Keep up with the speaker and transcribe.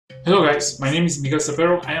Hello guys, my name is Miguel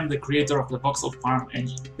Cepero. I am the creator of the Voxel farm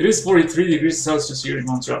engine. It is 43 degrees Celsius here in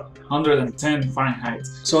Montreal, 110 Fahrenheit.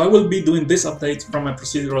 So I will be doing this update from a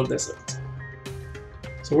procedural desert.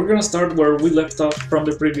 So we're gonna start where we left off from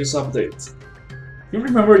the previous update. You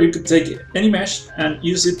remember you could take any mesh and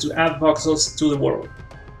use it to add voxels to the world.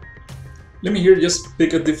 Let me here just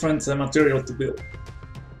pick a different material to build.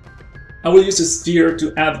 I will use a sphere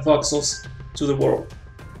to add voxels to the world.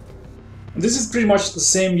 And this is pretty much the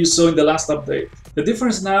same you saw in the last update. The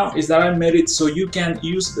difference now is that I made it so you can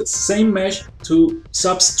use the same mesh to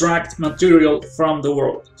subtract material from the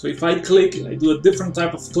world. So if I click, I do a different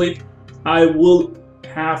type of click, I will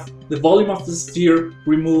have the volume of the sphere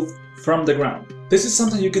removed from the ground. This is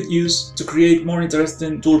something you could use to create more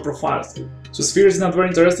interesting tool profiles. So sphere is not very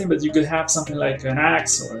interesting, but you could have something like an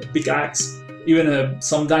axe or a big axe, even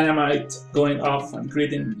some dynamite going off and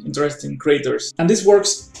creating interesting craters. And this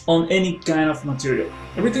works on any kind of material.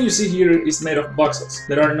 Everything you see here is made of voxels.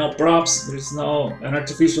 There are no props, there is no an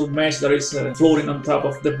artificial mesh that is floating on top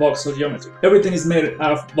of the voxel geometry. Everything is made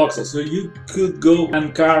out of voxels, so you could go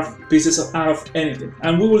and carve pieces out of anything.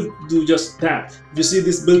 And we will do just that. If you see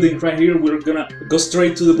this building right here, we're gonna go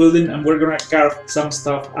straight to the building and we're gonna carve some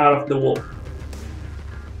stuff out of the wall.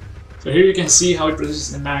 So here you can see how it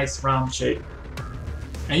produces a nice round shape.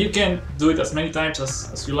 And you can do it as many times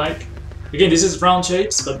as you like. Again, this is round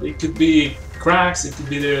shapes, but it could be cracks, it could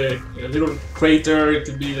be the little crater, it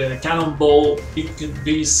could be the cannonball, it could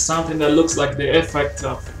be something that looks like the effect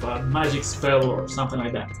of a magic spell or something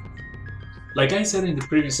like that. Like I said in the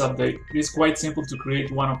previous update, it is quite simple to create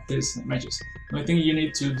one of these images. The only thing you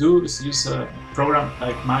need to do is use a program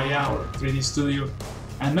like Maya or 3D Studio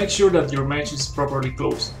and make sure that your mesh is properly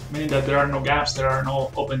closed, meaning that there are no gaps, there are no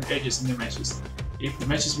open edges in the meshes. If the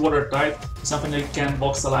mesh is watertight, it's something that can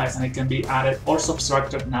voxelize and it can be added or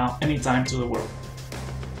subtracted now anytime to the world.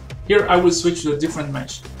 Here I will switch to a different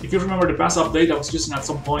mesh. If you remember the past update, I was using at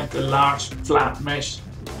some point a large flat mesh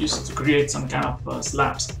used to create some kind of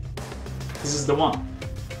slabs. This is the one.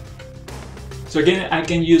 So again, I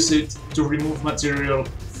can use it to remove material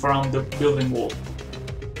from the building wall.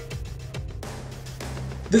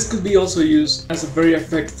 This could be also used as a very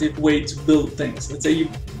effective way to build things. Let's say you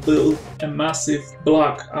build a massive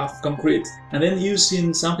block of concrete and then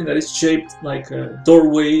using something that is shaped like a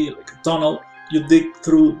doorway, like a tunnel, you dig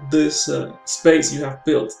through this space you have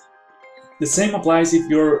built. The same applies if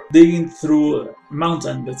you're digging through a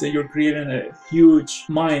mountain. Let's say you're creating a huge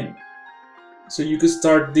mine. So you could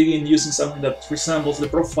start digging using something that resembles the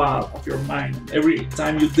profile of your mine. Every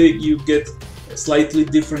time you dig, you get a slightly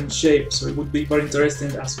different shape, so it would be very interesting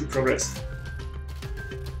as we progress.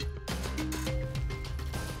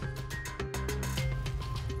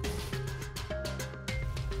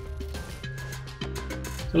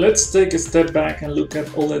 So let's take a step back and look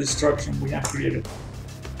at all the destruction we have created.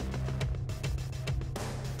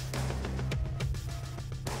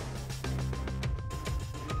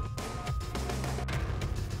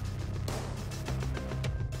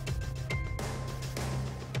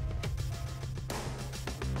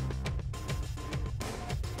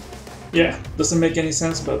 Yeah, doesn't make any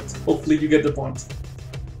sense, but hopefully you get the point.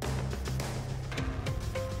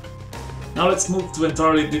 Now let's move to an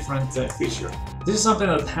entirely different feature. This is something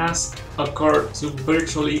that has occurred to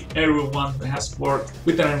virtually everyone that has worked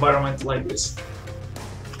with an environment like this.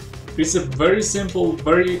 It's a very simple,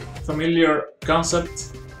 very familiar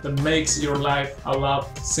concept that makes your life a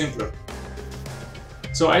lot simpler.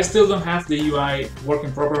 So I still don't have the UI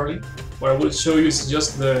working properly. What I will show you is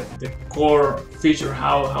just the core feature,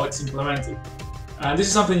 how it's implemented. And this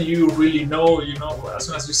is something you really know, as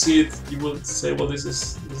soon as you see it, you will say, well, this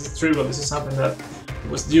is trivial, this is something that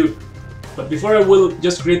was due. But before I will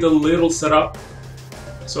just create a little setup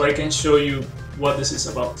so I can show you what this is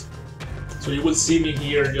about. So you will see me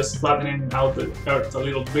here just flattening out the earth a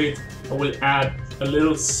little bit. I will add a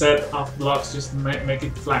little set of blocks just to make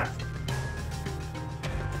it flat.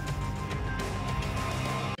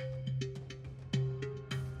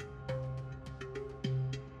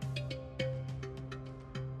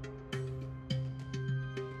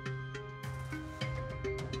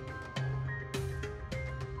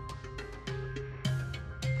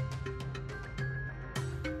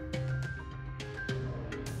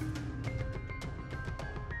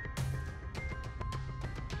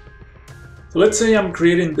 So let's say I'm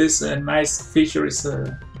creating this nice feature, is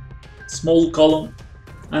a small column,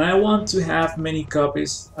 and I want to have many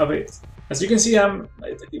copies of it. As you can see,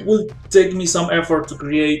 it will take me some effort to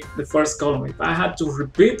create the first column. If I had to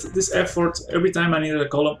repeat this effort every time I needed a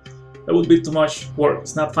column, that would be too much work.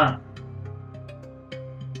 It's not fun.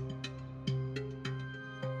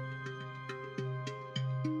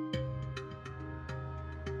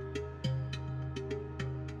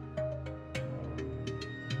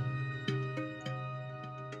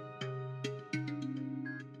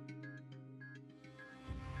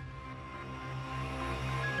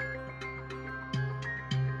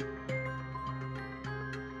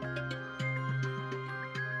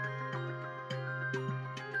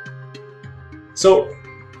 So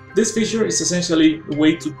this feature is essentially a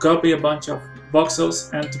way to copy a bunch of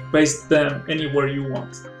voxels and to paste them anywhere you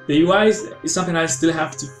want. The UI is something I still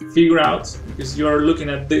have to figure out, because you're looking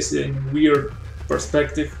at this in weird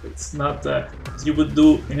perspective. It's not as you would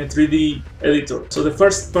do in a 3D editor. So the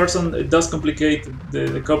first person, it does complicate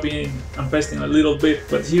the copying and pasting a little bit,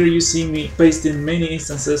 but here you see me pasting many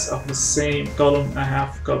instances of the same column I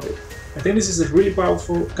have copied. I think this is a really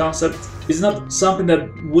powerful concept. It's not something that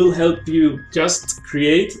will help you just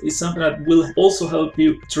create, it's something that will also help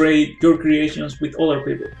you trade your creations with other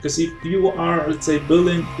people. Because if you are, let's say,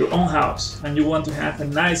 building your own house and you want to have a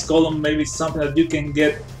nice column, maybe something that you can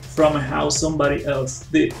get from a house somebody else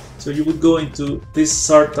did. So you would go into this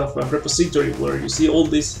sort of a repository where you see all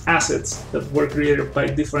these assets that were created by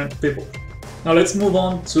different people. Now let's move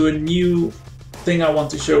on to a new thing I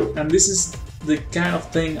want to show, and this is the kind of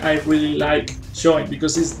thing I really like showing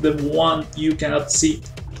because it's the one you cannot see.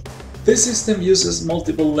 This system uses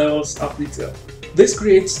multiple levels of detail. This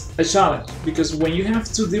creates a challenge because when you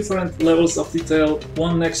have two different levels of detail,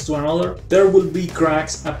 one next to another, there will be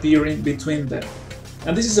cracks appearing between them.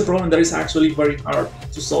 And this is a problem that is actually very hard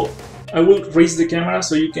to solve. I will raise the camera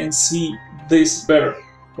so you can see this better.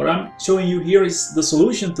 What I'm showing you here is the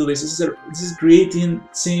solution to this. This is creating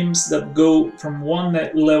seams that go from one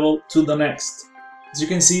level to the next. As you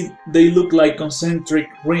can see, they look like concentric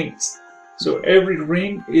rings. So every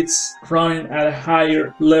ring is running at a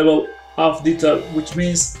higher level of detail, which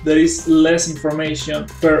means there is less information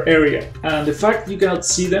per area. And the fact you cannot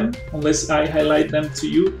see them unless I highlight them to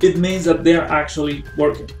you, it means that they are actually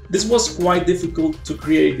working. This was quite difficult to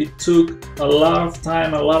create. It took a lot of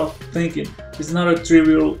time, a lot of thinking. It's not a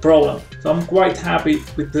trivial problem. So I'm quite happy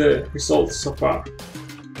with the results so far.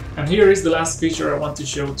 And here is the last feature I want to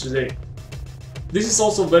show today. This is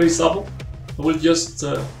also very subtle. I will just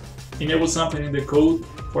enable something in the code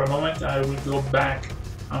for a moment. I will go back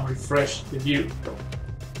and refresh the view.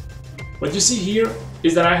 What you see here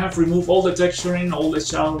is that I have removed all the texturing, all the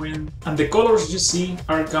shadowing, and the colors you see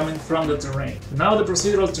are coming from the terrain. Now the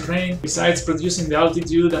procedural terrain, besides producing the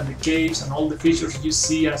altitude and the caves and all the features you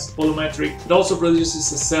see as volumetric, it also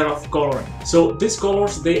produces a set of coloring. So these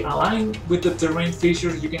colors, they align with the terrain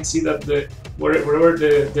features. You can see that wherever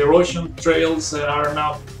the erosion trails are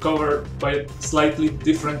now covered by a slightly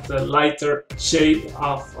different, lighter shade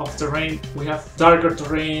of terrain. We have darker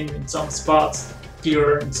terrain in some spots,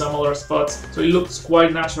 clearer in some other spots, so it looks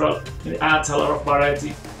quite natural. It adds a lot of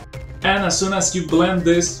variety. And as soon as you blend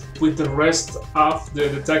this with the rest of the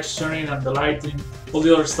texturing and the lighting, all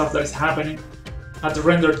the other stuff that is happening, at the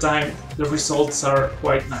render time, the results are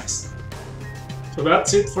quite nice. So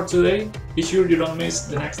that's it for today. Be sure you don't miss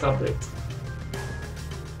the next update.